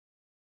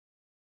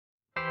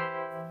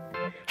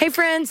Hey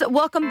friends,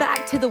 welcome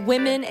back to the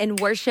Women in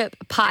Worship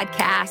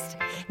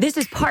podcast. This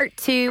is part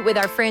 2 with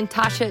our friend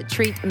Tasha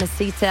Treat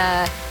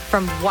Masita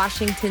from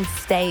Washington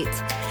State.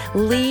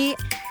 Lee,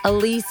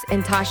 Elise,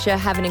 and Tasha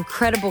have an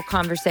incredible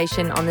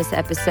conversation on this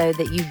episode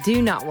that you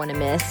do not want to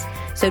miss.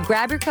 So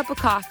grab your cup of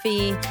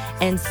coffee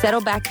and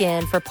settle back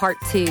in for part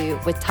 2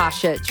 with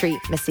Tasha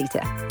Treat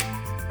Masita.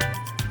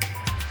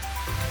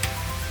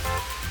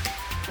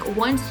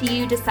 Once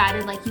you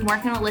decided like you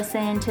weren't going to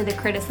listen to the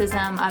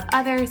criticism of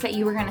others, that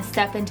you were going to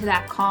step into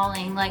that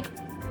calling, like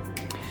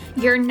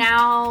you're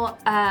now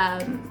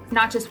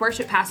not just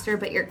worship pastor,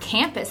 but you're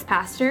campus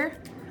pastor.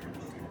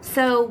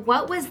 So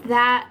what was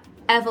that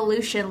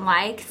evolution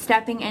like,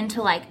 stepping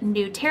into like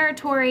new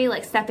territory,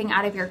 like stepping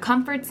out of your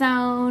comfort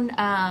zone?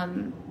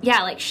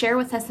 Like share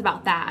with us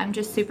about that. I'm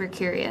just super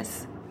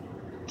curious.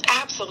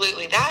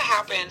 Absolutely. That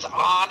happens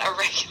on a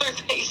regular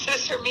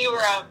basis for me,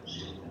 where I'm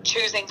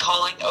choosing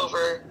calling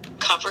over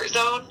comfort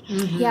zone.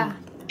 Mm-hmm. Yeah.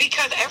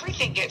 Because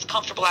everything gets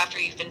comfortable after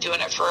you've been doing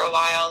it for a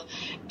while.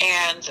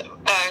 And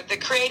the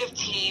creative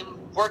team,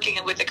 working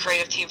with the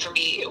creative team for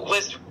me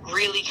was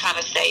really kind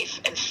of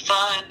safe and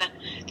fun.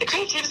 The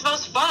creative team is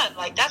most fun.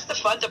 Like, that's the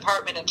fun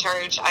department in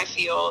church, I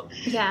feel.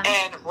 Yeah.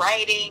 And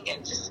writing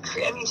and just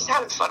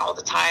having fun all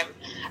the time.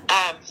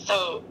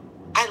 So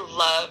I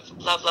love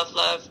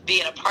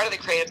being a part of the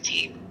creative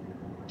team.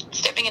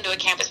 Stepping into a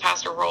campus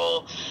pastor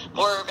role,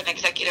 more of an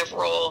executive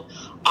role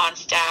on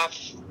staff,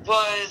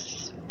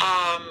 was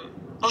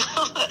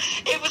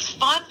it was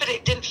fun, but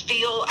it didn't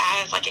feel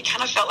as like, it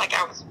kind of felt like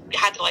I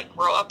had to like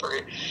grow up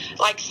or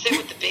like sit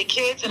with the big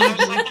kids, and I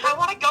was like, I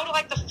want to go to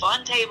like the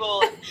fun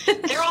table,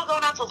 and they're all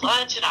going out to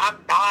lunch and I'm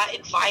not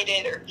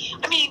invited, or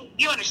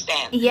you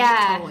understand.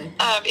 Yeah. Totally.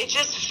 It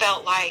just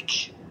felt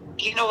like,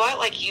 you know what,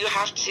 like you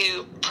have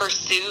to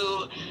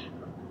pursue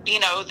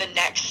the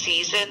next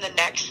season, the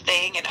next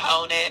thing, and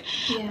own it.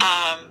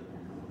 Yeah.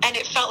 And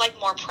it felt like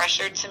more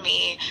pressure to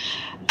me.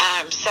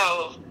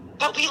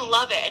 But we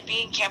love it. And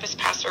being campus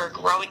pastor, a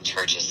growing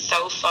church, is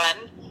so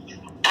fun.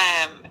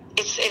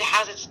 It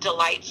has its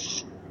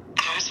delights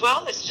as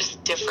well. It's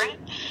just different.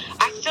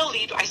 I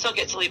still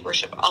get to lead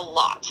worship a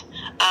lot,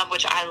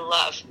 which I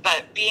love.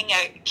 But being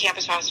a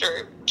campus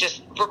pastor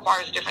just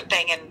requires a different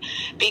thing. And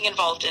being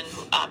involved in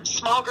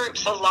small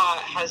groups a lot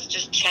has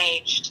just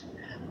changed.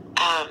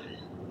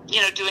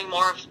 Doing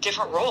more of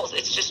different roles.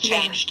 It's just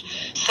changed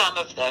some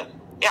of the...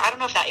 I don't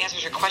know if that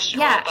answers your question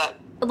well, but...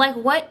 Like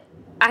what...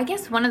 I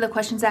guess one of the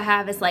questions I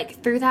have is,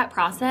 like, through that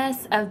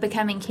process of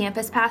becoming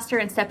campus pastor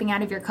and stepping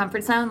out of your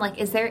comfort zone, like,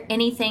 is there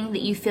anything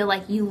that you feel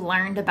like you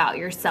learned about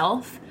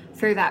yourself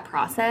through that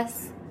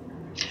process?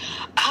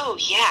 Oh,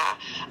 yeah.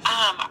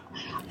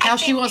 How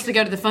she wants to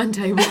go to the fun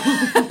table.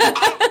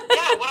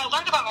 What I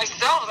learned about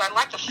myself is I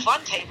like the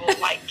fun table,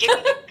 like, give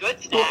me the good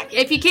snacks.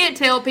 If you can't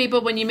tell people,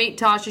 when you meet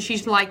Tasha,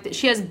 she's like that.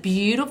 She has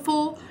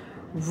beautiful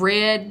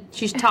red.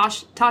 She's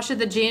Tasha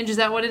the Ginge. Is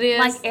that what it is?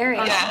 Like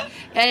Ariel. Yeah.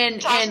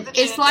 And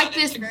it's like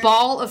this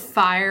ball of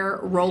fire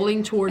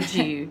rolling towards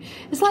you.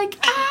 It's like,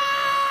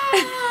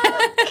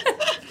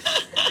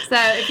 So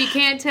if you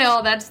can't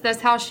tell,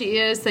 that's how she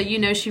is. So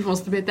she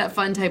wants to be at that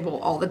fun table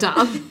all the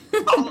time.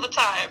 All the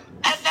time.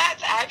 And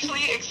that's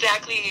actually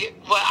exactly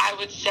what I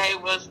would say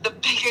was the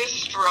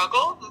biggest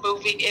struggle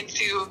moving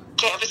into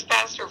campus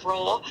pastor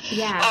role.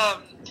 Yeah.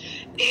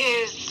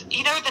 Is,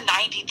 the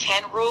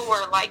 90-10 rule,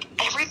 where like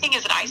everything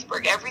is an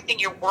iceberg. Everything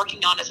you're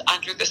working on is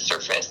under the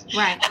surface.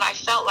 Right. And I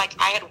felt like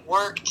I had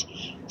worked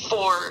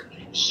for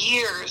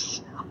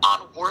years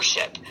on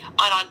worship,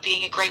 on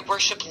being a great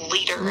worship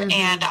leader. Mm-hmm.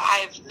 And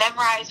I've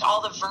memorized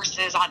all the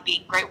verses on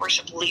being a great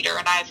worship leader.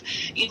 And I've,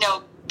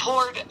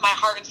 poured my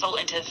heart and soul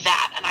into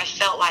that. And I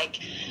felt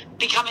like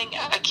becoming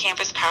a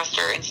campus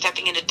pastor and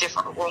stepping into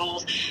different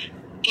roles,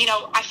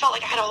 I felt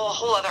like I had a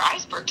whole other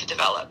iceberg to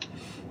develop.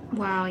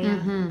 Wow, yeah.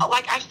 Mm-hmm.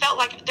 Like, I felt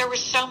like there was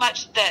so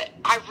much that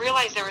I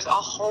realized there was a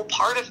whole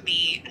part of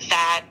me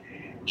that,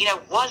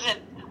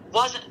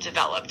 wasn't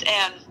developed.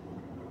 And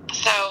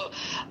so,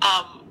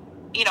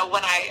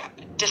 when I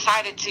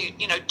decided to,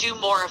 do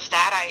more of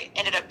that, I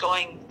ended up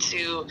going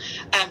to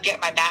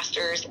get my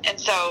master's. And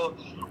so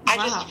I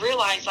just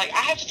realized, like, I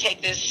have to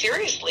take this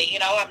seriously.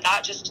 I'm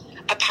not just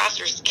a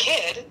pastor's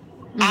kid.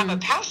 Mm-hmm. I'm a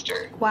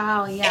pastor.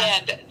 Wow, yeah.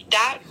 And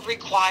that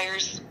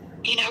requires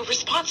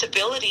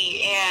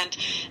responsibility and,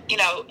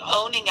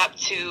 owning up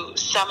to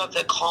some of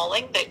the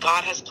calling that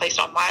God has placed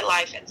on my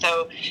life. And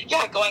so,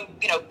 going,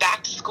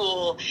 back to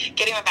school,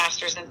 getting my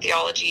master's in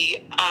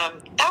theology,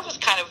 that was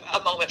kind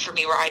of a moment for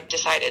me where I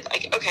decided,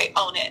 like, okay,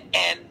 own it.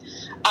 And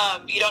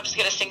you don't just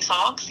get to sing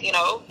songs,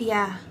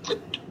 Yeah.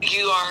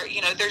 You are,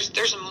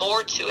 there's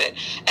more to it.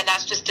 And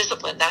that's just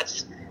discipline.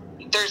 There's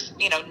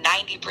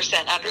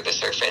 90% under the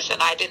surface.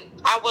 And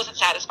I wasn't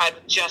satisfied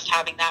with just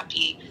having that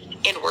be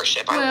in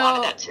worship. I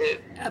wanted that to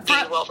be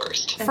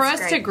well-versed. For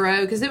us to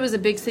grow, because it was a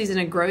big season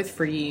of growth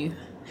for you.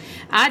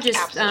 I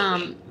just,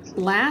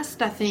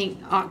 last, I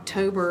think,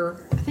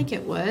 October,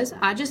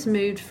 I just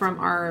moved from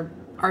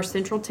our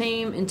central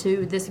team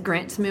into this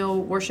Grants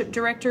Mill worship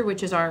director,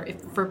 which is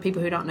for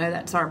people who don't know,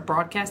 that's our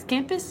broadcast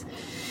campus.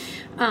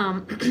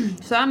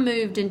 So I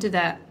moved into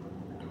that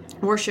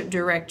worship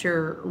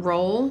director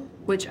role,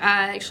 which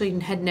I actually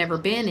had never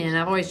been in.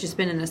 I've always just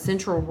been in a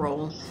central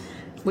role,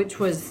 which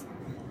is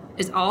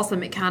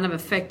awesome. It kind of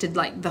affected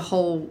like the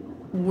whole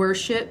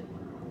worship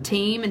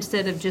team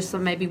instead of just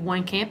maybe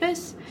one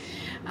campus.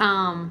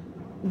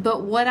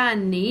 But what I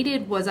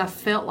needed was I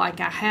felt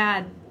like I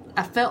had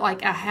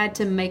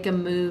to make a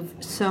move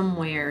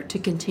somewhere to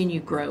continue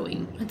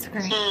growing. That's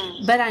great.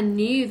 But I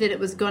knew that it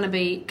was going to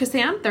be, because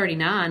see, I'm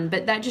 39,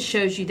 but that just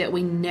shows you that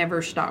we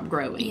never stop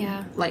growing.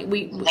 Yeah. Like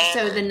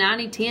so the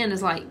 90-10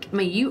 is like, I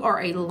mean, you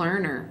are a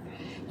learner.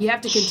 You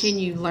have to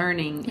continue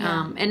learning.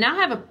 Yeah. And I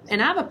have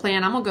a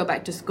plan. I'm going to go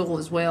back to school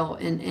as well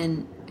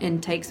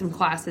and take some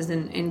classes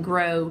and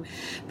grow.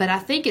 But I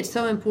think it's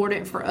so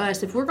important for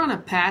us, if we're going to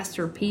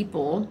pastor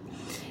people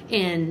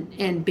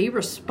and be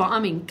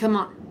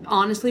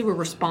honestly, we're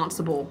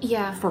responsible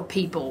for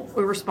people.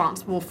 We're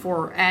responsible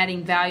for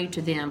adding value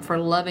to them, for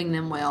loving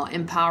them well,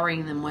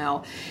 empowering them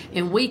well.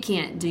 And we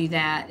can't do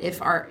that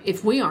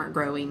if we aren't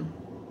growing,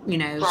 you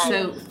know. Right.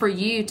 So for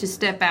you to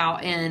step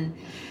out and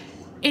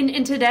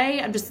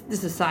today, this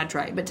is a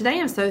sidetrack, but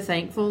today I'm so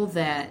thankful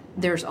that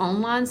there's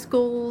online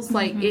schools.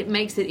 Like, it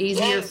makes it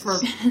easier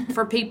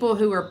for people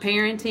who are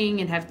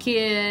parenting and have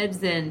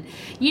kids, and,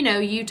 you know,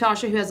 you,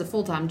 Tasha, who has a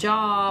full-time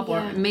job,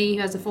 or me,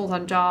 who has a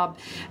full-time job.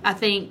 I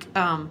think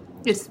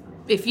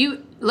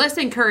let's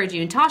encourage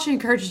you, and Tasha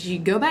encourages you,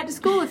 go back to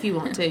school if you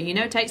want to, you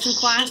know, take some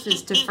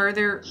classes to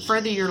further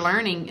your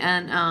learning,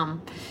 and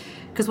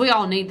because we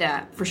all need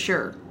that for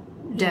sure.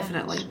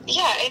 Definitely.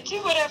 Yeah, and do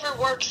whatever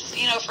works,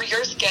 you know, for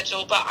your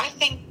schedule. But I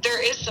think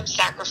there is some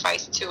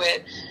sacrifice to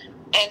it.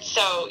 And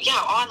so, yeah,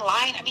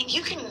 online, I mean,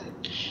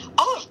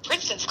 all of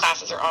Princeton's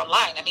classes are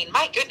online. I mean,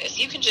 my goodness,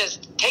 you can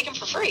just take them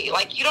for free.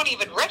 Like, you don't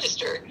even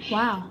register.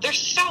 Wow. There's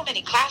so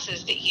many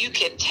classes that you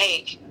can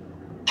take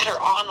that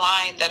are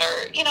online that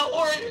are, you know,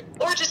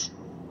 or just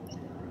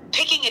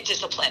picking a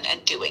discipline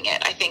and doing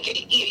it. I think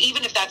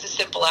even if that's as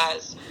simple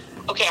as,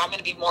 okay, I'm going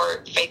to be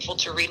more faithful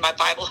to read my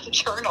Bible and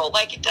journal.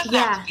 Like, it doesn't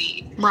have to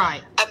be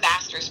a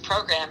master's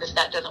program if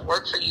that doesn't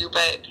work for you.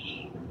 But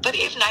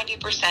if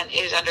 90%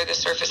 is under the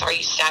surface, are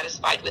you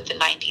satisfied with the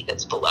 90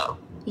 that's below?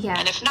 Yeah.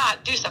 And if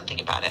not, do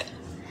something about it.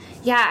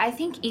 Yeah, I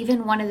think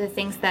even one of the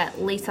things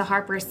that Lisa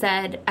Harper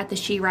said at the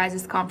She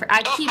Rises conference.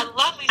 I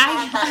love Lisa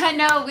Harper. I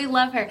know, we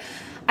love her.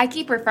 I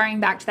keep referring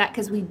back to that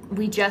because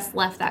we just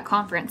left that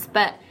conference.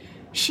 But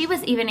she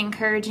was even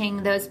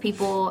encouraging those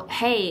people,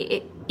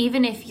 hey,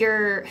 even if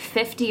you're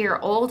 50 or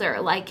older,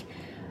 like,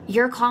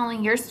 your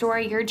calling, your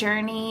story, your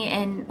journey,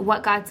 and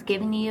what God's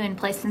given you and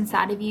placed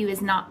inside of you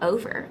is not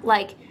over.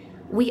 Like,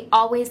 we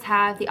always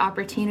have the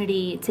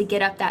opportunity to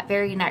get up that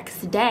very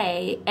next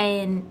day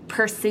and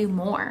pursue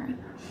more.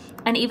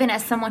 And even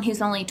as someone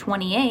who's only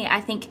 28, I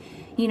think,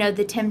 you know,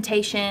 the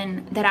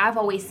temptation that I've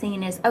always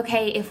seen is,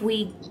 okay, if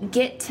we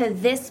get to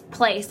this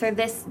place or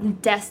this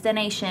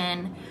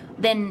destination,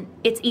 then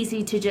it's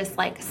easy to just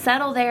like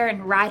settle there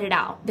and ride it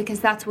out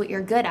because that's what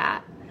you're good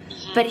at.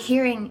 But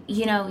hearing,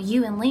 you know,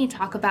 you and Lee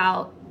talk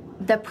about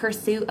the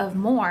pursuit of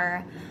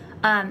more,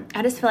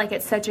 I just feel like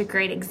it's such a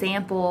great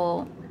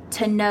example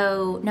to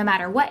know, no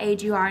matter what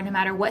age you are, no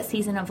matter what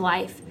season of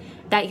life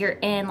that you're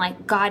in,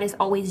 like, God is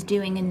always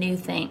doing a new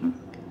thing.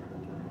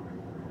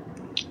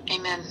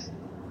 Amen.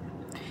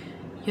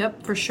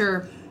 Yep, for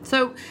sure.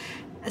 So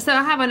I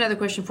have another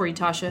question for you,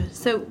 Tasha.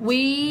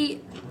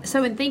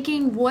 So in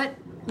thinking, what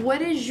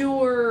is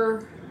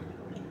your,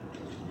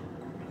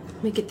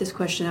 let me get this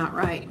question out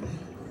right.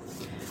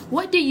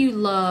 What do you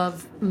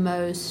love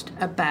most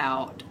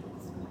about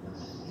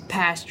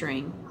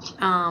pastoring?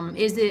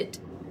 Is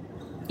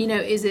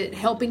it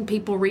helping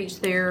people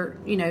reach their,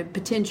 you know,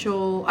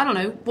 potential? I don't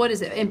know. What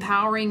is it?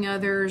 Empowering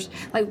others?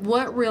 Like,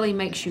 what really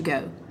makes you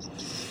go?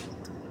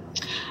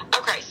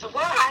 Okay, so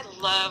what I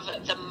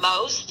love the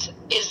most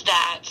is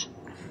that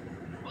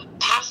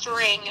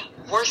pastoring,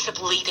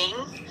 worship leading,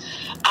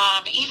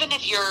 even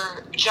if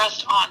you're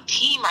just on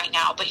team right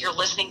now, but you're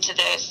listening to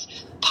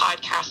this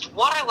podcast,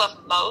 what I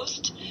love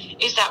most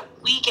is that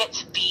we get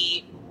to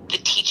be the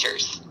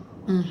teachers.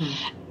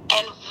 Mm-hmm.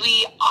 And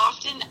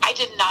I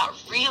did not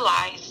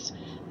realize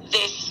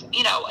this,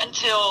 you know,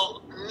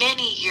 until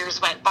many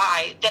years went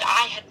by, that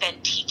I had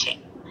been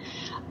teaching.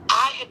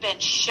 I had been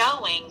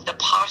showing the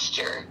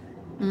posture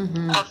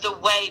of the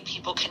way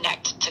people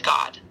connect to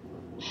God.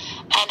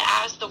 And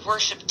as the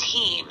worship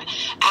team,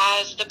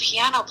 as the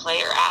piano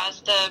player,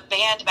 as the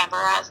band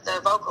member, as the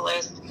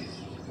vocalist,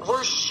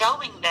 we're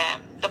showing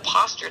them the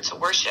posture to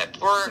worship.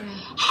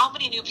 How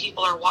many new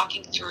people are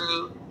walking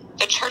through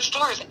the church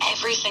doors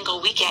every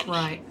single weekend?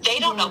 Right. They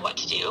don't know what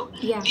to do.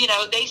 Yeah. You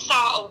know, they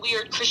saw a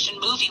weird Christian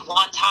movie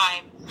one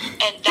time,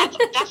 and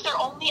that's their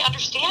only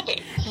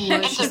understanding.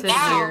 And so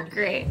now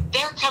they're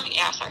coming.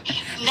 Yeah, sorry.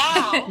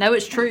 Now, no,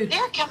 it's true.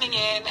 They're coming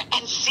in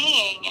and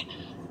seeing,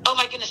 oh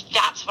my goodness,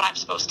 that's what I'm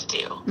supposed to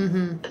do.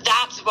 Mm-hmm.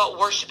 That's what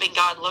worshiping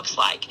God looks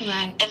like.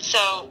 Right. And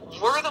so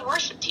we're the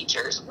worship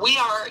teachers. We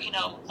are, you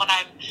know, when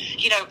I'm,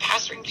 you know,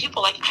 pastoring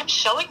people, like, I'm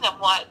showing them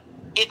what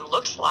it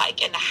looks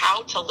like and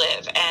how to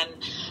live. And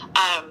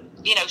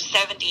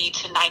 70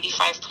 to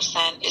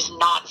 95% is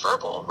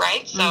nonverbal,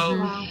 right?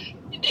 So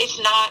it's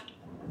not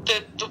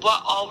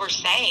what all we're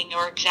saying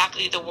or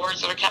exactly the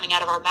words that are coming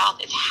out of our mouth.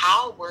 It's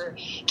how we're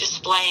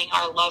displaying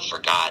our love for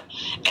God.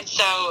 And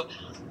so,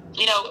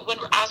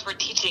 as we're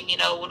teaching,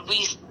 when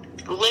we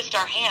lift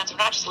our hands, we're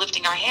not just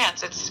lifting our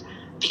hands. It's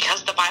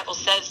because the Bible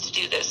says to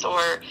do this, or,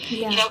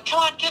 come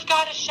on, give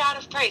God a shout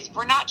of praise.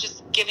 We're not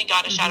just giving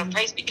God a shout of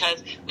praise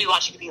because we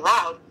want you to be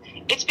loud.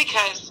 It's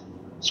because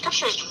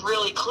Scripture is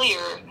really clear,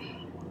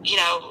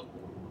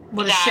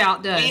 what a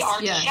shout does. We are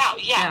to shout.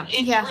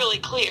 It's really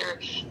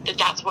clear that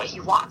that's what He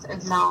wants.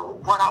 And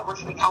so we're not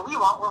worshiping how we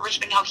want, we're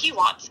worshiping how He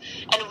wants.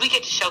 And we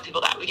get to show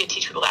people that. We get to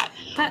teach people that.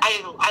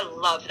 I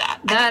love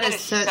that. That is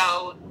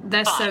so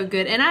that's fun. So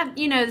good. And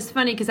it's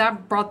funny because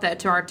I've brought that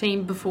to our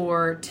team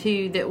before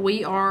too, that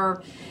we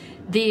are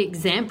the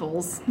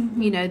examples,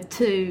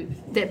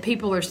 that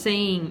people are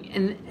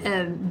seeing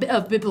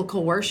of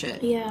biblical worship.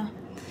 Yeah.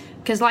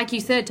 Because like you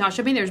said,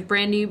 Tasha, there's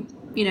brand new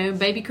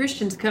baby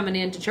Christians coming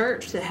into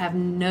church that have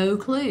no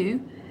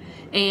clue.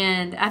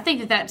 And I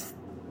think that's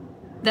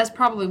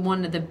probably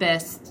one of the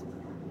best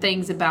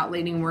things about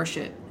leading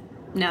worship.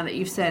 Now that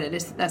you've said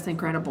it, that's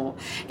incredible.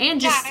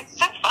 And just, it's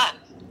so fun.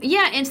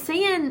 Yeah, and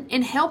seeing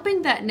and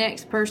helping that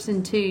next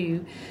person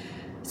too.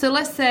 So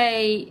let's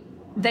say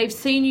they've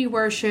seen you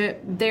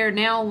worship, they're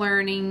now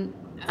learning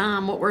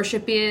what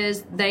worship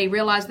is. They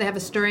realize they have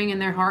a stirring in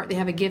their heart, they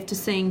have a gift to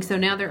sing, so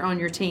now they're on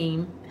your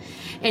team.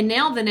 And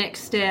now the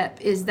next step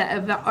is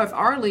that of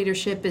our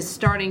leadership is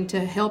starting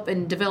to help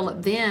and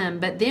develop them,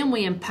 but then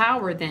we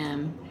empower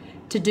them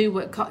to do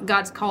what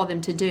God's called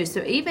them to do.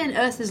 So even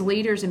us as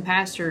leaders and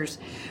pastors,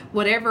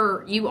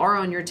 whatever you are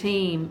on your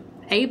team,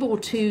 able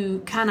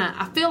to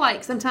I feel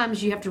like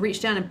sometimes you have to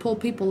reach down and pull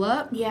people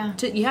up. Yeah.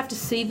 You have to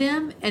see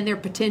them and their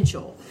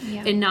potential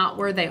and not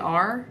where they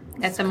are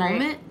at the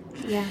moment.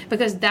 Yeah.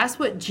 Because that's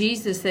what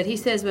Jesus said. He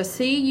says, well,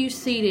 see you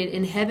seated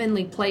in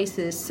heavenly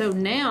places. So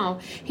now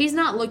He's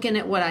not looking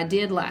at what I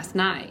did last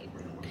night.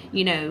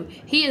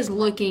 He is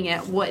looking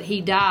at what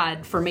He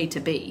died for me to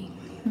be.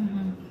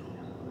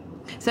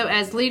 So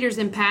as leaders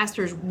and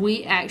pastors,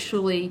 we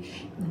actually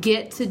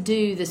get to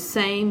do the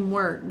same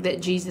work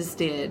that Jesus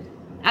did.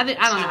 I don't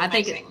know.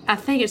 I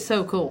think it's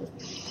so cool.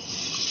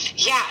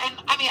 Yeah, and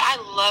I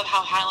love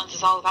how Highlands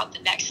is all about the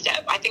next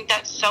step. I think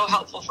that's so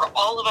helpful for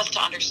all of us to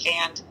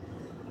understand,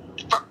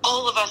 for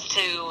all of us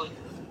to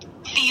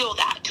feel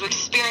that, to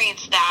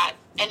experience that,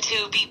 and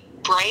to be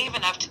brave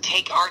enough to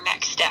take our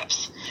next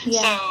steps.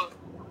 Yeah. So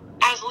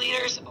as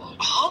leaders,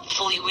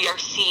 hopefully we are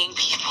seeing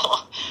people,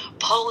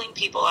 pulling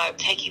people up,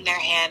 taking their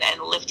hand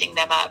and lifting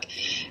them up.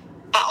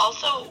 But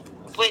also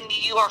when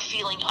you are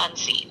feeling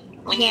unseen,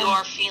 when you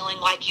are feeling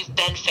like you've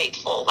been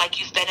faithful, like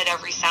you've been at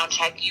every sound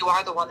check, you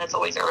are the one that's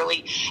always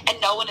early, and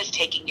no one is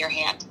taking your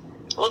hand.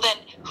 Well, then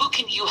who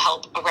can you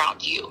help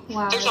around you?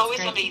 Wow, there's always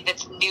somebody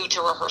that's new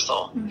to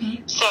rehearsal.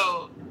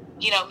 So,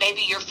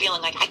 maybe you're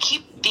feeling like I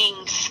keep being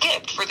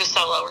skipped for the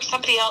solo, or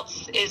somebody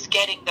else is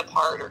getting the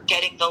part or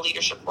getting the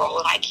leadership role,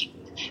 and I keep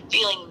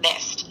feeling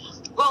missed.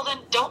 Well, then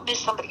don't miss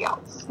somebody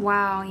else.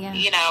 Wow, yeah.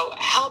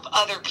 Help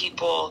other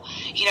people,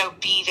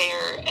 be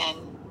there.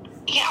 And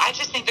I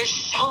just think there's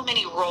so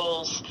many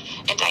roles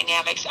and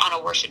dynamics on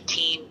a worship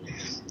team.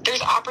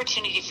 There's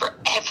opportunity for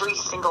every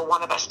single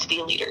one of us to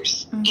be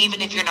leaders,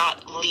 even if you're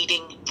not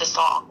leading the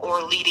song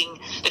or leading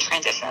the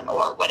transition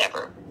or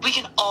whatever. We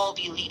can all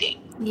be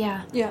leading.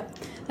 Yeah. Yeah.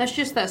 That's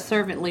just that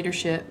servant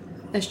leadership.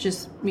 That's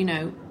just,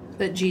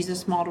 that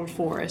Jesus modeled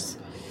for us.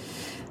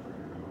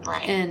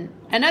 Right. And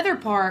another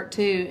part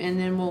too, and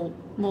then we'll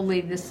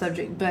leave this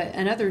subject, but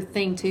another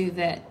thing too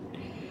that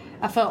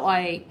I felt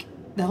like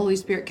the Holy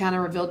Spirit kind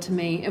of revealed to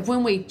me, if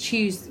when we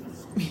choose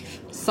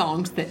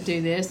songs that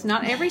do this,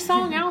 not every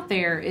song out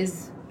there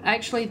is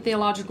actually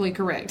theologically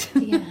correct.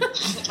 Yeah.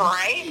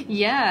 Right?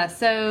 Yeah.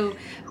 So,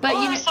 but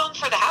or a song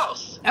for the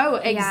house. Oh,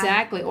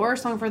 exactly. Yeah. Or a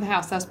song for the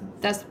house.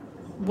 That's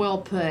well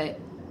put.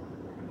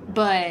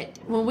 But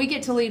when we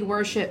get to lead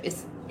worship,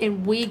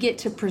 and we get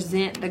to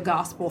present the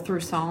gospel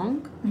through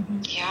song.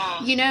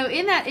 Yeah.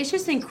 In that, it's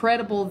just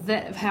incredible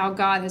that how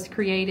God has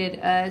created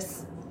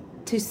us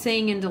to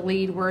sing and to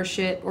lead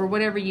worship, or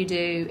whatever you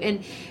do.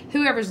 And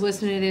whoever's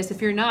listening to this,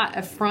 if you're not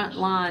a front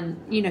line,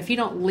 if you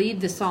don't lead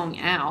the song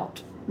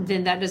out,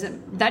 then that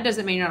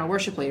doesn't mean you're not a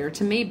worship leader.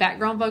 To me,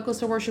 background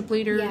vocalists are worship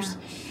leaders.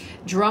 Yeah.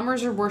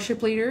 Drummers are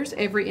worship leaders.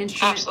 Every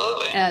instrument.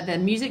 Absolutely. The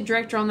music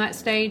director on that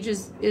stage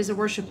is a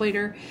worship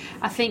leader.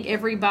 I think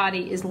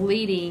everybody is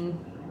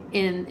leading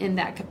in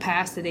that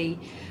capacity.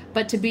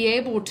 But to be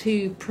able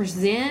to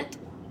present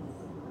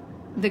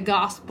the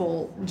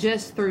gospel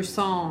just through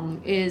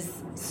song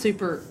is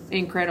super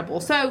incredible.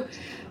 So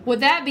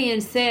with that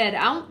being said,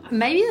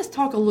 maybe let's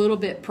talk a little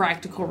bit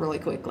practical really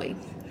quickly.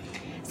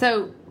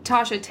 So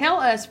Tasha, tell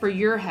us for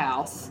your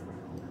house,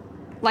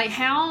 like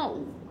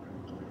how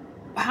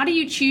do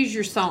you choose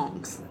your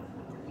songs?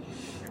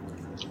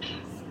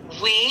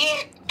 We,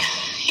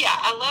 Yeah,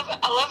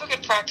 I love a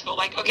good practical.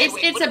 Like, okay,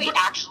 what do we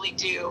actually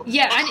do?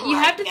 Yeah, you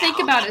have to think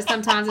about it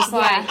sometimes. It's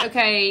like,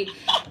 okay,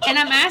 and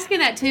I'm asking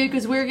that too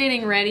because we're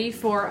getting ready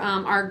for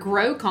our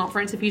GROW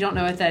conference. If you don't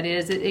know what that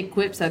is, it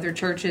equips other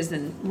churches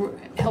and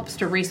helps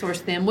to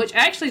resource them, which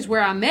actually is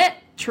where I met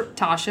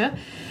Tasha.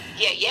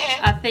 Yeah.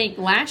 I think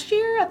last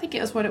year, I think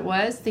it was what it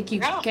was. I think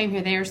you came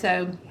here there,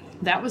 so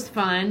that was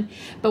fun.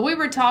 But we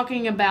were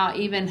talking about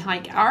even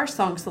like our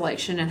song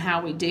selection and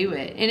how we do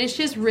it. And it's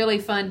just really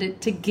fun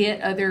to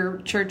get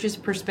other churches'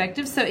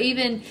 perspectives. So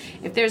even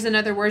if there's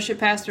another worship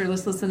pastor,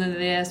 let's listen to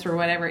this or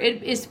whatever.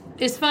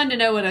 It's fun to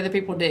know what other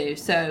people do.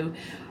 So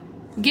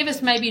give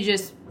us maybe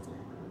just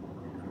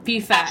a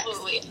few facts.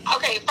 Absolutely.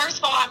 Okay, first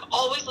of all, I'm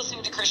always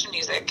listening to Christian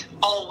music.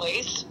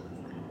 Always.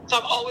 So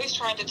I'm always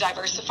trying to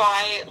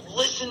diversify,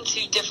 listen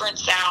to different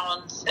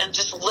sounds, and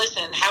just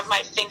listen, have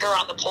my finger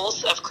on the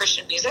pulse of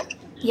Christian music.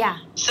 Yeah.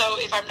 So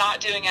if I'm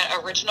not doing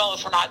an original,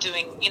 if we're not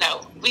doing,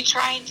 we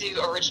try and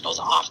do originals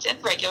often,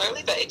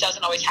 regularly, but it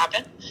doesn't always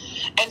happen.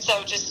 And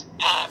so just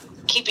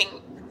keeping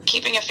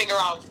a finger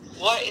on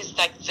what is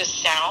like the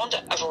sound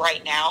of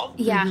right now.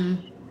 Yeah.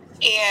 And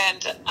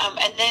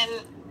then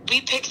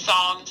we pick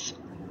songs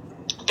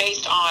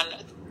based on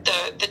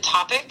the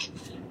topic,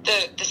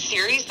 the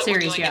series that we're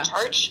doing in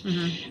church.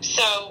 Mm-hmm.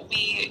 So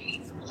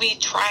we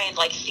try and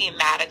like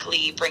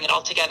thematically bring it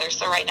all together.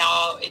 So right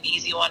now an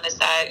easy one is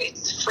that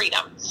it's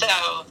freedom. So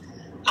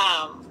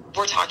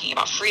we're talking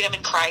about freedom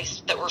in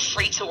Christ, that we're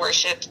free to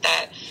worship,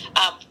 that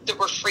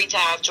we're free to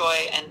have joy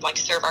and like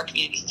serve our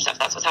communities and stuff.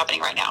 That's what's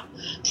happening right now.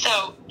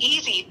 So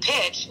easy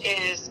pitch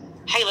is,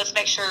 hey, let's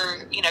make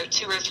sure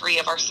 2 or 3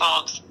 of our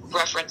songs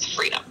reference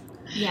freedom.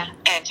 Yeah.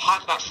 And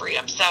talk about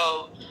freedom.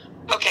 So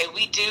okay,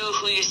 we do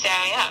Who You Say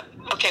I Am.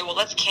 Okay, well,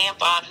 let's camp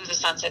on Who the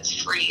Son Sets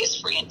Free is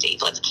free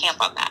indeed. Let's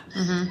camp on that.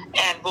 Mm-hmm.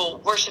 And we'll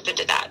worship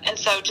into that. And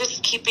so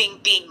just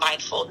being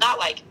mindful, not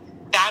like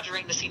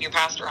badgering the senior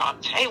pastor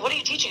on, hey, what are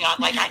you teaching on?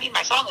 Like, I need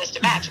my song list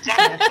to match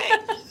exactly the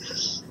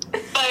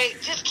thing.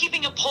 But just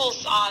keeping a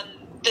pulse on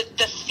the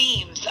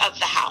themes of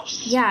the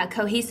house. Yeah,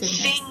 cohesiveness.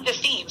 Sing the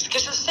themes,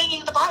 because you're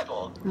singing the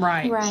Bible.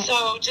 Right.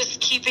 So just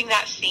keeping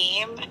that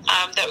theme,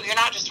 that you're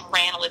not just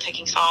randomly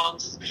picking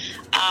songs.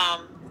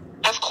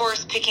 Of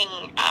course, picking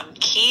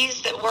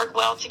keys that work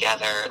well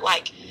together,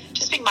 like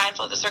just being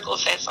mindful of the circle of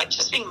fifths, like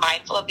just being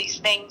mindful of these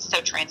things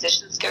so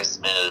transitions go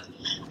smooth.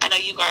 I know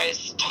you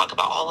guys talk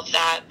about all of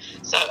that,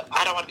 so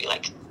I don't want to be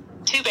like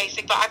too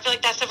basic, but I feel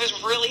like that stuff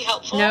is really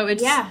helpful. No,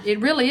 it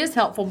really is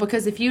helpful,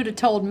 because if you'd have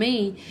told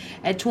me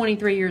at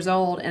 23 years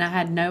old and I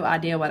had no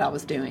idea what I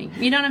was doing,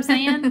 you know what I'm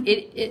saying?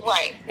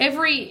 Right.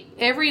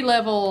 Every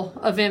level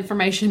of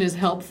information is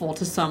helpful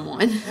to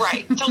someone.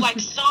 Right. So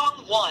like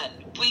song 1,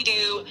 we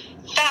do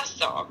fast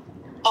song.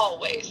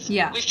 Always.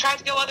 Yeah. We've tried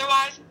to go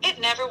otherwise.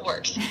 It never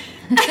works.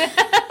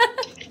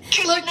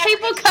 Look,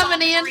 people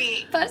coming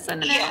in,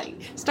 fussing and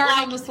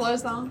starting on the slow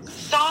song.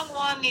 Song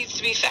 1 needs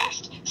to be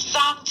fast.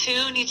 Song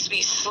 2 needs to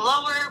be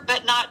slower,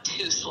 but not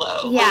too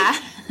slow. Yeah.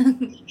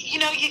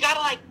 You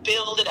gotta like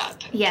build it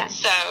up. Yeah.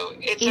 So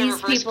it's a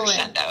reverse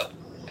crescendo.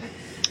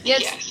 Yeah,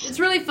 it's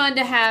really fun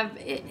to have.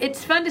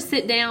 It's fun to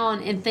sit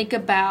down and think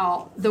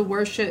about the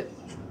worship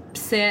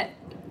set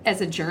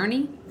as a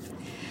journey.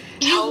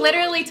 You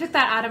literally took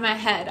that out of my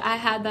head. I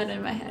had that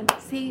in my head.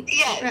 See?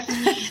 Yes.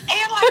 And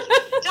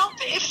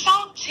if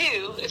song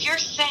 2, if you're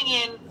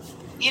singing,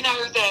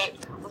 that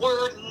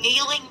we're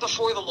kneeling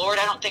before the Lord,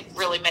 I don't think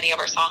really many of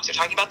our songs are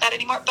talking about that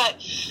anymore. But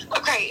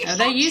okay, if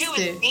song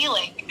 2 is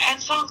kneeling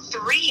and song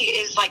 3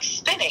 is like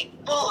spinning,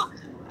 well,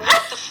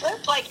 what the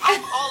flip? Like,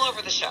 I'm all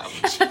over the show.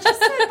 She just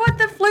said, what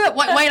the flip?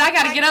 Wait, I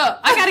gotta get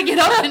up. I gotta get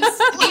up and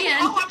spin.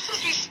 I'm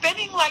supposed to be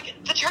spinning like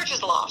the church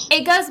is lost.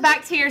 It goes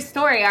back to your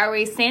story. Are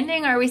we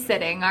standing? Are we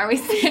sitting? Are we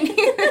standing?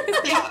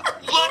 Yeah,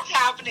 what's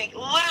happening?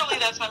 Literally,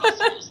 that's my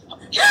most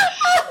yeah.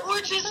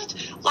 We're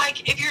just,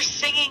 like, if you're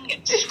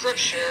singing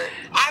scripture,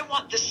 I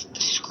want this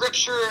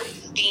scripture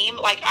theme.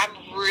 Like, I'm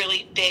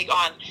really big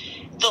on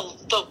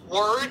the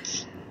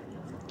words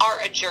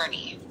are a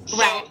journey. So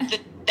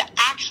the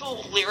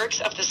actual lyrics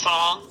of the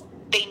song,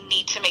 they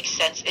need to make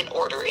sense in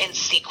order, in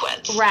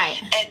sequence.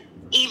 Right. And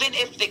even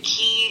if the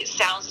key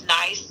sounds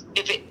nice,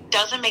 if it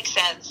doesn't make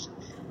sense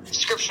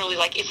scripturally,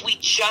 like if we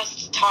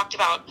just talked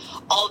about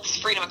all of this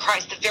freedom in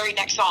Christ, the very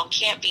next song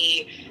can't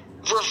be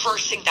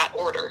reversing that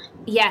order.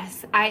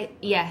 Yes.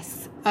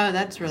 Oh,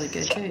 that's really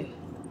good too.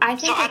 I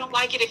don't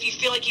like it if you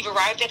feel like you've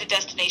arrived at a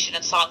destination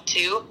in song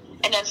 2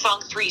 and then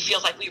song 3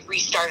 feels like we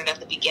restarted at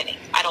the beginning.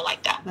 I don't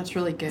like that. That's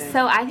really good.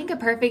 So I think a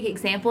perfect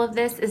example of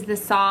this is the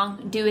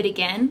song Do It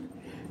Again,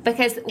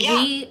 because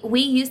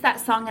we used that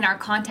song in our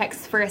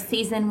context for a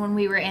season when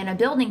we were in a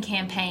building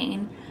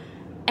campaign.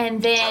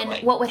 And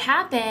then what would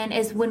happen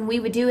is when we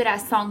would do it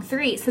as song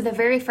 3, so the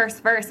very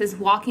first verse is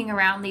walking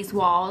around these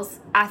walls,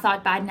 I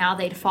thought by now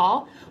they'd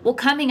fall. Well,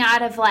 coming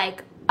out of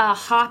like a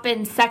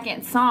hopping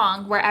second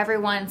song where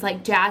everyone's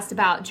like jazzed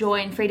about joy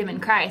and freedom in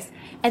Christ,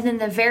 and then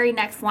the very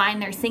next line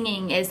they're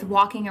singing is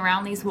walking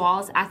around these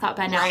walls, I thought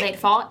by now they'd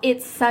fall.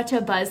 It's such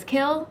a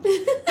buzzkill.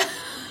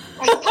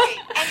 Right.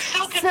 And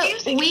so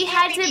confusing. we You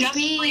had can't to just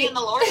be- free in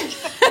the Lord.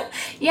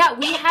 Yeah,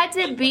 we had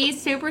to be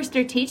super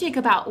strategic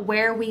about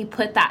where we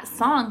put that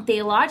song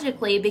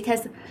theologically,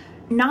 because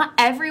not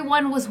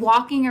everyone was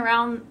walking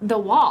around the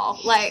wall.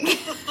 Like,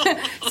 so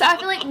I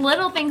feel like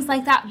little things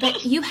like that,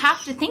 but you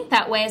have to think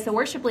that way as a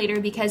worship leader,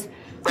 because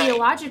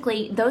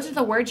theologically, those are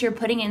the words you're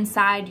putting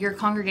inside your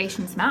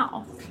congregation's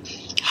mouth.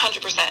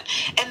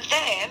 100%. And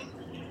then,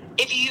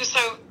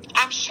 so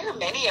I'm sure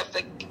many of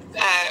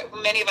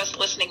us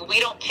listening, we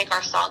don't pick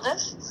our song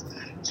lists.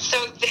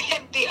 So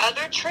then the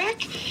other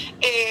trick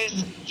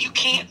is you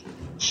can't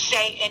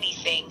say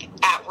anything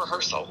at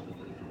rehearsal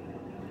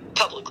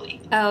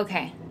publicly. Oh,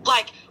 okay.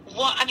 Like,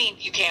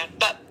 you can,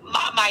 but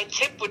my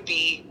tip would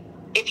be,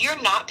 if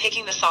you're not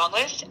picking the song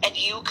list and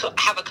you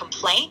have a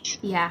complaint,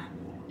 Yeah.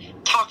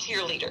 talk to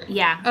your leader.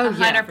 Yeah. Oh, 100%.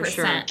 yeah, for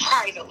sure.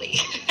 Privately.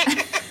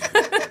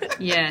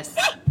 Yes.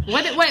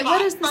 What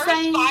is the First,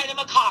 saying? buy them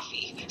a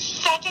coffee.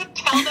 Second,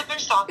 tell them their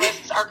song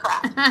lists are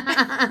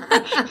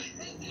crap.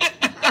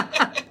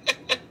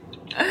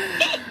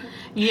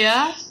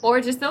 Yeah. Or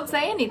just don't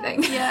say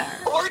anything. Yeah.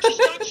 Or just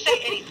don't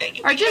say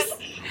anything. Or just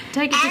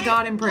take it to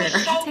God in prayer. I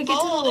was so Take it to the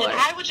bold, Lord. and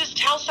I would just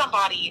tell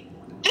somebody,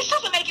 this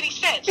doesn't make any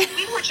sense.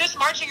 We were just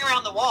marching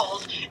around the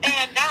walls,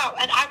 and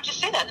I would just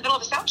say that in the middle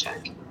of a sound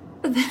check.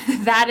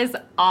 That is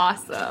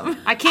awesome.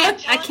 I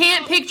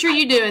can't picture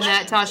you doing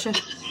that, Tasha.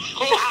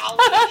 Wow.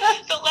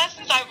 The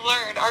lessons I've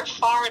learned are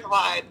far and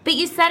wide. But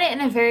you said it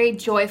in a very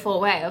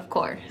joyful way, of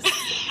course.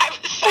 I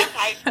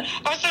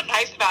was so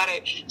nice about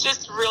it.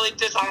 Just really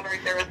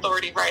dishonoring their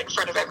authority right in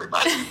front of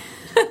everybody.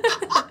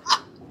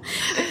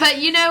 But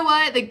you know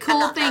what? The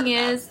cool thing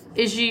is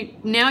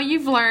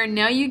you've learned.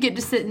 Now you get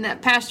to sit in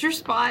that pastor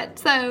spot.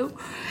 So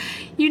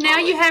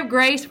you have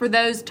grace for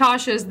those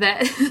Tashas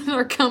that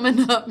are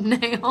coming up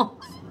now.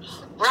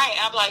 Right.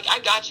 I'm like, I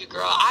got you,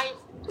 girl.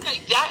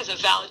 That is a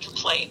valid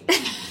complaint.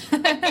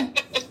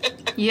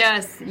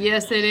 Yes,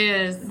 it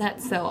is.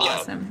 That's so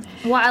awesome.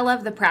 Well, I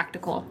love the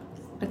practical.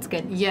 That's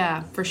good.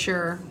 Yeah, for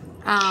sure.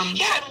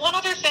 Yeah, and one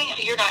other thing,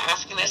 you're not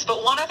asking this,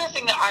 but one other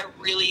thing that I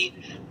really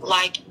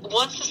like,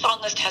 once the song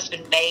list has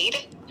been made,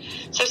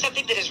 so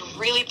something that is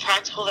really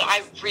practical that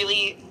I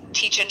really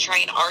teach and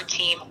train our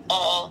team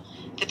all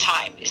the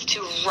time is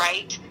to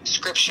write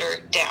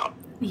scripture down.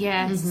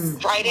 Yes.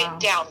 Mm-hmm. Write it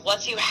down.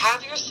 Once you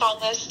have your song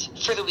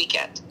list for the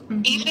weekend,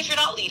 even if you're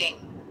not leading,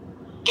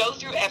 go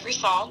through every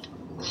song,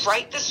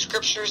 write the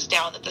scriptures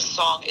down that the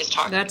song is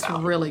talking about. That's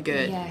really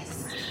good.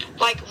 Yes.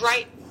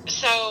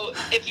 So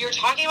if you're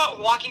talking about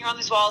walking around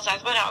these walls,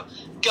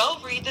 go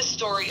read the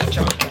story of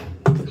John.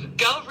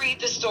 Go read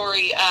the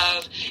story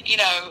of,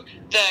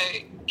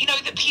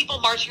 the people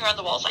marching around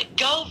the walls. Like,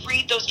 go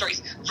read those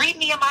stories. Read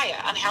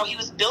Nehemiah on how he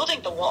was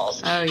building the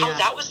walls. Oh, yeah. How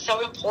that was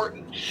so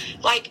important.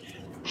 Like,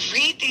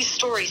 read these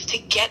stories to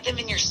get them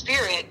in your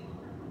spirit.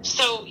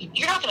 So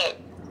you're not going to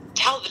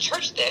tell the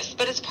church this,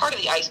 but it's part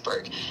of the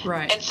iceberg.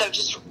 Right. And so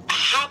just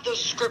have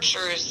those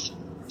scriptures.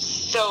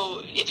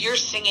 So if you're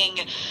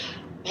singing,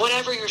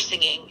 whatever you're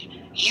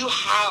singing, you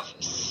have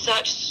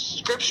such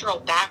scriptural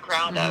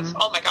background of,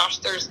 oh my gosh,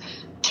 there's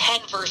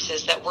 10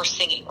 verses that we're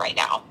singing right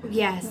now.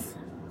 Yes.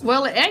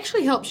 Well, it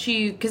actually helps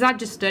you, because I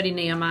just studied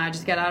Nehemiah, I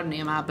just got out of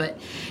Nehemiah, but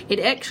it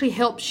actually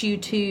helps you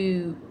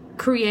to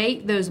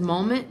create those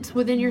moments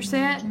within your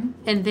set,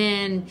 and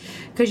then,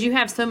 because you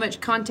have so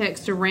much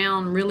context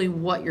around really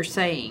what you're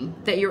saying,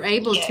 that you're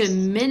able to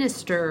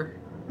minister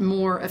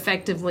more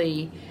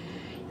effectively.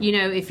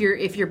 If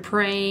you're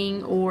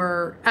praying,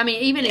 or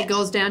even it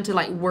goes down to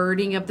like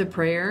wording of the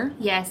prayer.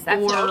 Yes,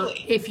 or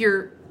totally. if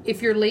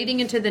you're leading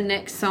into the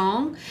next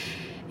song.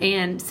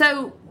 And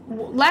so,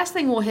 last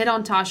thing we'll hit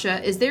on,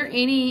 Tasha, is there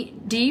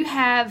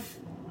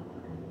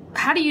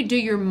how do you do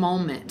your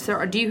moments,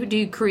 or do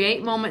you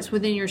create moments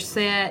within your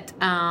set?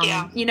 Talk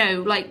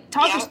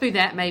us through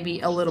that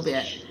maybe a little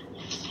bit.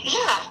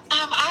 Yeah,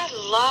 I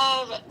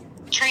love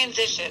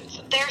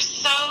transitions.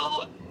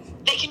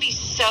 They can be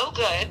so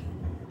good,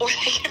 or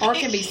they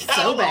can be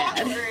so bad.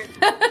 And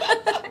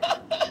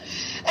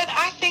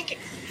I think,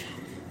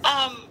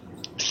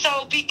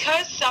 so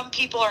because some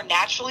people are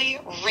naturally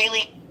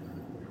really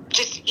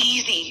just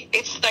easy,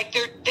 it's like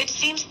it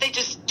seems they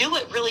just do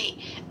it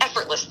really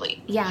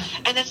effortlessly. Yeah.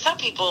 And then some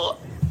people,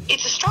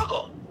 it's a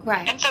struggle.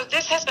 Right. And so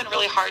this has been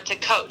really hard to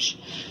coach.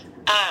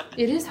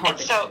 It is hard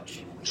to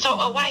coach. So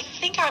what I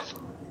think I've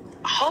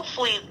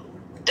hopefully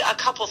a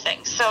couple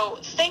things. So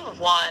thing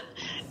one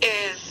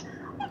is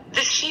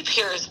the sheep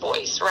hear his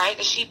voice, right?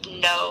 The sheep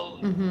know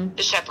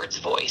the shepherd's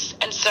voice.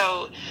 And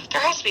so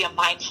there has to be a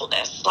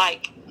mindfulness.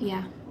 Like,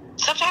 yeah.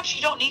 Sometimes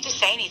you don't need to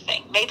say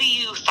anything. Maybe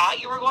you thought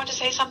you were going to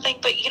say something,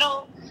 but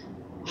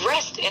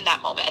rest in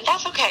that moment. And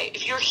that's okay.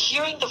 If you're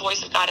hearing the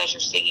voice of God as you're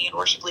singing and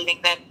worship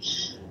leading, then,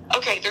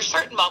 okay, there's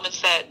certain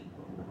moments that,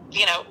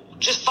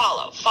 just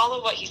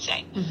follow what he's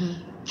saying.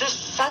 The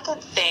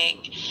second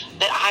thing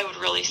that I would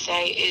really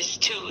say is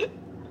to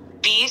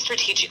be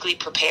strategically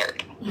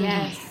prepared.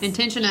 Yes.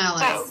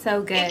 Intentionality.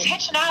 So good.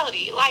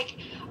 Intentionality. Like,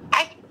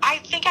 I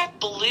think I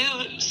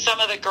blew some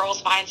of the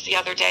girls' minds the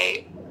other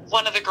day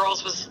one of the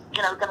girls was,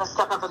 going to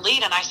step up and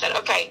lead. And I said,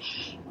 okay,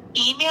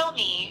 email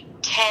me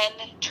 10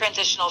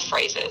 transitional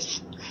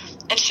phrases.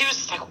 And she was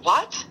just like,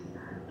 what?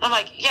 And I'm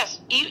like,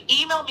 yes,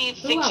 email me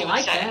things you would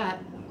say. That.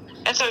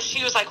 And so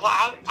she was like,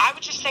 well, I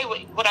would just say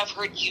what I've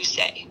heard you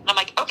say. And I'm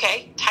like,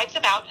 okay, type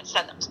them out and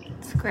send them to me.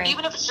 That's great.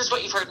 Even if it's just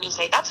what you've heard me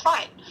say, that's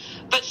fine.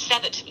 But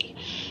send it to me.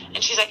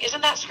 And she's like,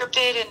 isn't that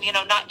scripted and,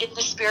 not in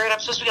the spirit? I'm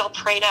supposed to be all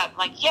prayed up. I'm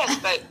like, yes,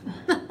 but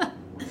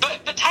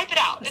but type it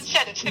out and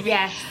send it to me.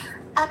 Yes.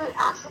 And it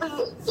actually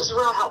is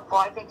real helpful,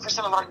 I think, for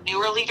some of our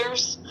newer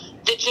leaders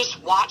that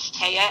just watch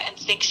Taya and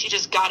think she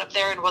just got up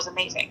there and was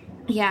amazing.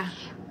 Yeah.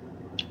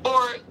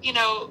 Or,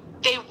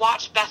 they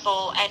watch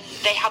Bethel and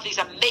they have these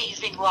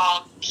amazing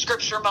long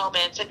scripture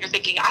moments and you're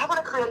thinking, I want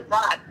to create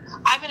that.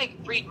 I'm going to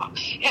read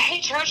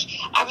hey church,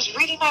 I was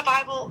reading my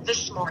Bible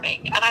this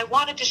morning and I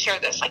wanted to share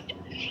this. Like,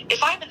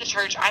 if I'm in the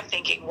church, I'm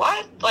thinking,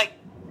 what? Like,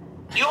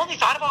 you only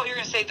thought about what you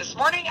were going to say this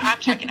morning? I'm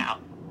checking out.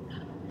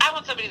 I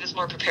want somebody that's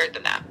more prepared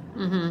than that.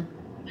 Mm-hmm.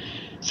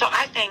 So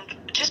I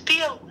think just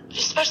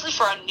especially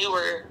for our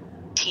newer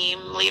team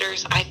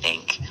leaders, I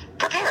think,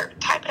 prepare,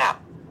 type it out.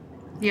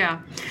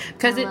 Yeah,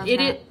 because that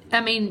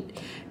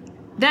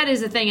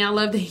is the thing. I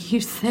love that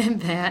you said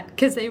that,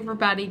 because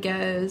everybody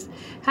goes,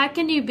 how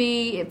can you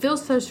it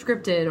feels so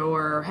scripted,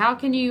 or how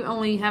can you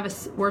only have a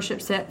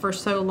worship set for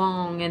so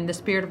long and the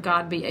Spirit of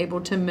God be able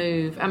to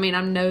move? I mean,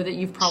 I know that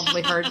you've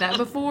probably heard that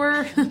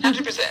before.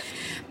 100%.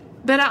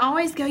 But I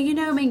always go,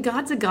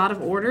 God's a God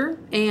of order,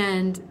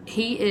 and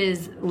He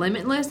is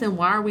limitless, and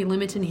why are we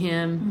limiting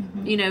Him?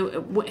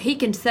 Mm-hmm. He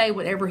can say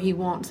whatever He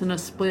wants in a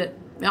split,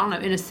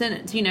 in a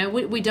sentence.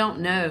 We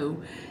don't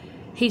know.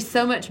 He's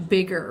so much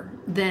bigger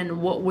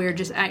than what we're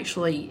just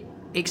actually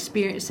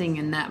experiencing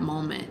in that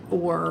moment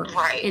or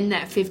in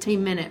that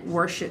 15-minute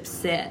worship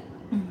set.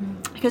 Mm-hmm.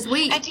 Because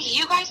And do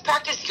you guys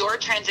practice your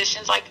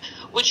transitions? Like,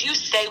 would you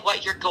say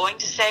what you're going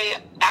to say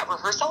at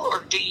rehearsal,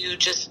 or do you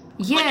just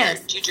do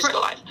you just go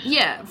live?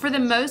 Yeah, for the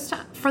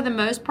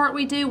most part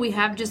we do. We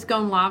have just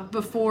gone live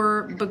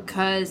before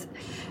because,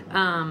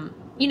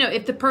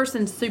 if the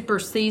person's super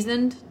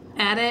seasoned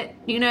at it,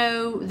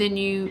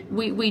 then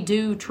we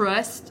do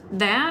trust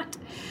that.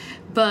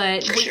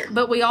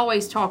 But we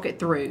always talk it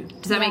through.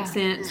 Does that make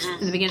sense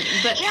in the beginning?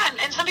 But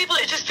and some people,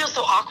 it just feels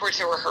so awkward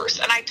to rehearse,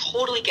 and I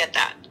totally get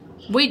that.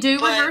 We do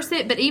rehearse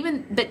it, but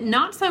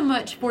not so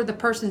much for the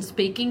person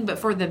speaking, but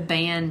for the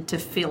band to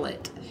feel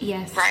it.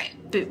 Yes. Right.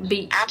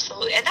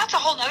 Absolutely. And that's a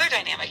whole other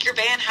dynamic. Your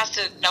band has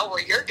to know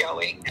where you're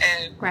going.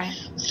 And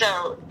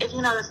so, if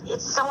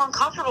it's so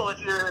uncomfortable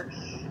if you're,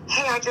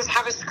 hey, I just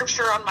have a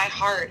scripture on my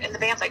heart. And the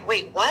band's like,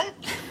 wait, what?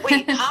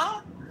 Wait,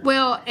 huh?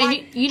 Well, and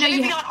like, can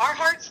it be on our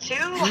hearts too?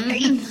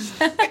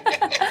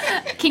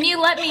 Can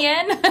you let me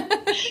in?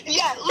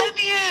 Yeah, let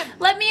me in.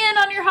 Let me in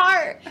on your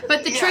heart.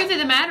 But the truth of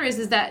the matter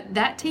is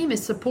that team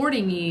is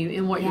supporting you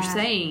in what you're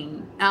saying.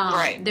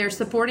 They're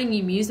supporting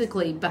you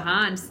musically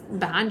behind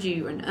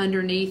you and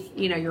underneath,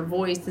 your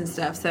voice and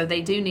stuff. So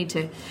they do need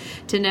to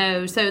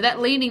know. So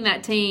that leading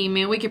that team,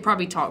 we could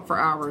probably talk for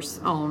hours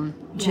on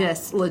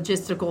just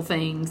logistical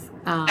things.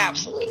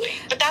 Absolutely.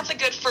 But that's a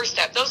good first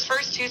step. Those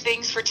first two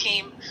things for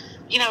team.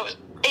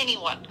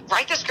 Anyone,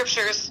 write the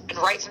scriptures and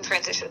write some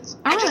transitions.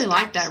 I really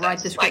like that, write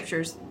the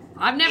scriptures.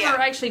 I've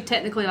never actually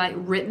technically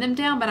written them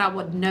down, but I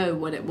would know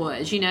what it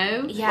was,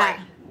 Yeah. Right.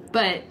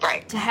 But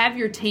to have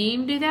your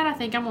team do that, I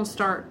think I'm going to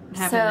start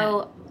having that.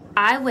 So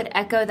I would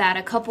echo that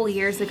a couple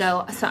years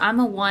ago. So I'm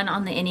a 1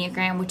 on the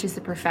Enneagram, which is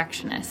a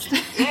perfectionist.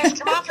 Yes,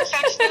 come on,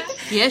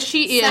 perfectionist. Yes,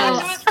 she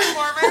is.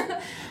 Performer.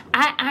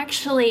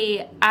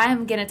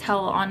 I'm going to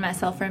tell on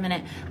myself for a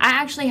minute. I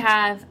actually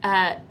have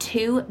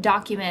 2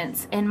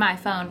 documents in my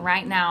phone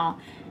right now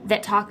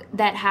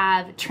that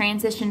have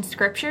transition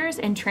scriptures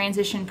and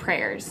transition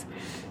prayers.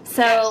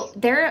 So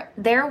there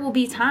will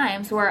be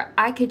times where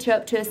I could show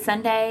up to a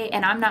Sunday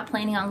and I'm not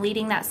planning on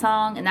leading that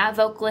song, and that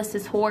vocalist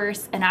is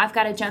hoarse and I've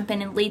got to jump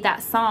in and lead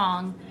that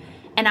song,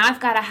 and I've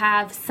got to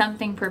have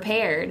something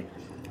prepared.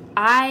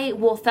 I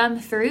will thumb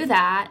through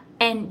that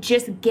and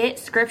just get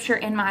scripture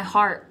in my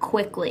heart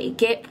quickly.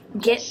 Get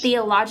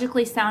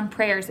theologically sound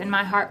prayers in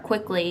my heart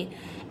quickly.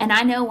 And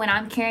I know when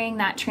I'm carrying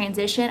that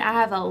transition, I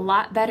have a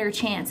lot better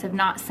chance of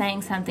not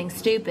saying something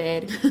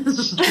stupid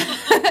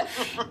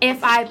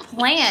if I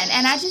plan.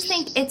 And I just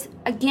think it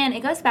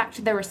goes back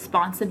to the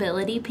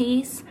responsibility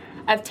piece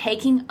of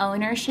taking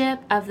ownership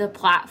of the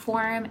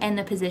platform and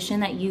the position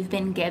that you've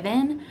been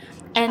given.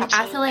 And absolutely.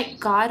 I feel like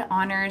God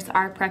honors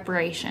our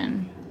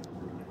preparation.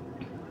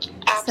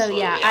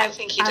 Absolutely. So I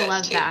think he does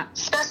love too. that.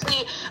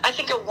 Especially, I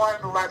think a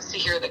one loves to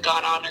hear that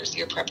God honors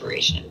your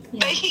preparation.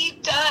 Yeah. But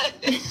he does.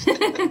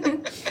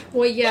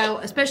 Well, yeah,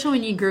 especially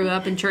when you grew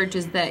up in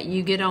churches that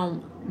you get on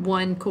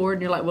one chord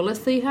and you're like, well,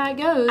 let's see how it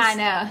goes. I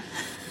know.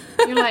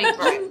 You're like,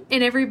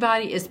 and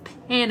everybody is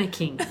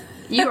panicking.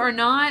 You are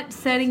not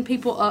setting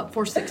people up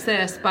for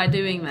success by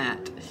doing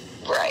that.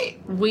 Right.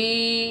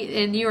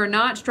 And you are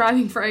not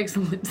striving for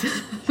excellence.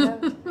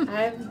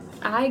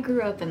 I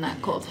grew up in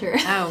that culture.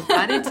 Oh,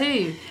 I did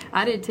too.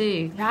 I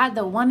had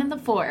the 1 and the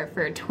 4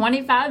 for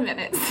 25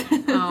 minutes.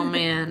 Oh,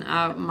 man.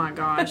 Oh, my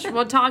gosh.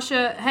 Well,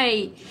 Tasha,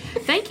 hey,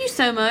 thank you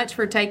so much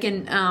for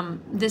taking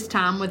this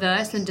time with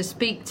us and to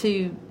speak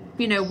to,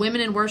 women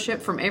in worship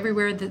from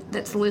everywhere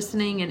that's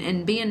listening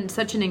and being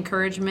such an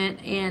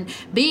encouragement and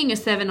being a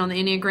 7 on the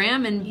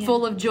Enneagram and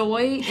full of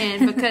joy.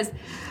 And because,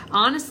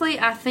 honestly,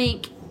 I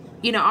think,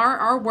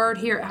 our word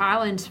here at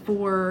Highlands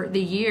for the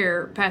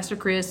year, Pastor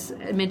Chris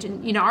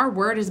mentioned, our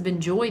word has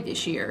been joy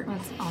this year.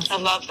 That's awesome.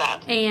 I love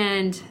that.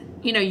 And,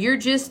 you're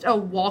just a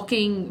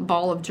walking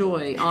ball of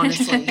joy,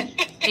 honestly.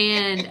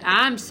 And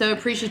I'm so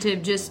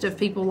appreciative just of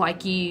people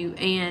like you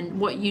and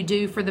what you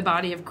do for the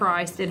body of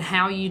Christ and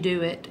how you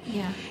do it.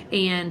 Yeah.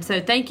 And so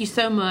thank you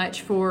so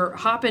much for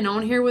hopping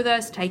on here with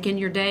us, taking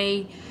your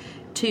day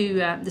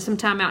to some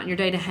time out in your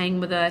day to hang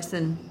with us.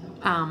 And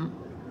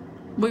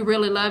we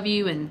really love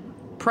you and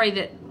pray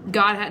that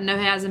God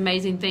has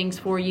amazing things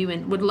for you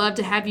and would love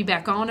to have you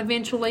back on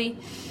eventually.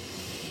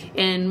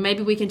 And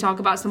maybe we can talk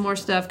about some more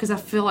stuff because I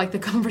feel like the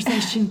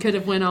conversation could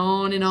have went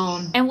on and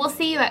on. And we'll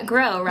see you at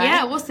Grow, right?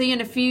 Yeah, we'll see you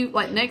in a few,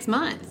 next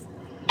month.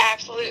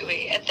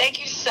 Absolutely. And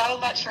thank you so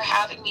much for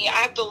having me.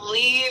 I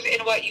believe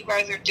in what you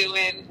guys are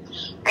doing.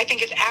 I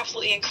think it's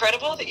absolutely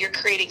incredible that you're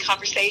creating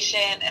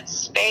conversation and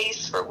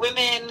space for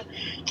women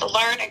to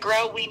learn and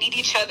grow. We need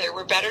each other.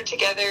 We're better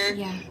together.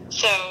 Yeah.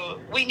 So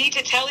we need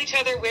to tell each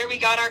other where we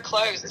got our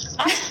clothes. This is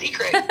not a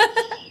secret.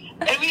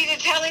 And we need to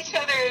tell each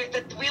other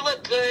that we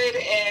look good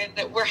and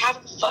that we're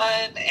having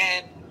fun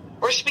and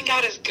worshiping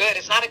God is good.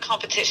 It's not a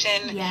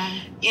competition. Yeah.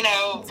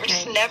 We're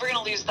just never going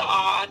to lose the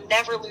awe,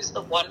 never lose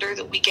the wonder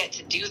that we get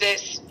to do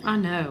this. I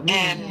know.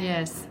 Man. And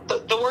yes.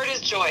 The word is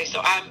joy.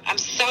 So I'm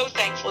so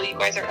thankful. You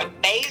guys are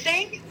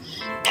amazing.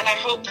 And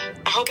I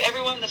hope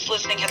everyone that's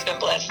listening has been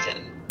blessed.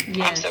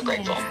 And I'm so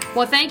grateful.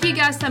 Well, thank you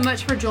guys so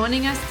much for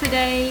joining us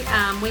today.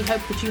 We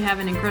hope that you have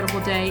an incredible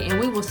day, and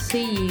we will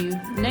see you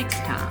next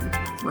time.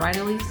 Right,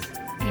 Elise?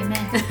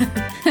 Amen.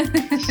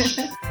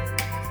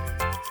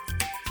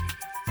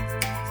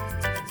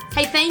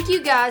 Hey, thank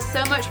you guys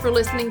so much for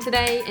listening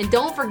today, and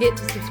don't forget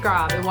to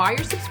subscribe. And while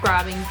you're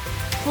subscribing,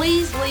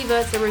 please leave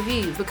us a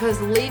review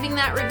because leaving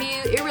that review,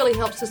 it really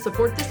helps to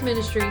support this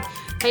ministry.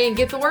 Hey, and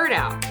get the word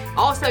out.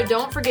 Also,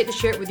 don't forget to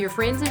share it with your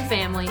friends and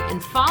family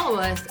and follow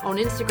us on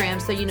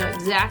Instagram so you know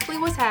exactly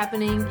what's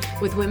happening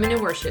with Women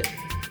in Worship.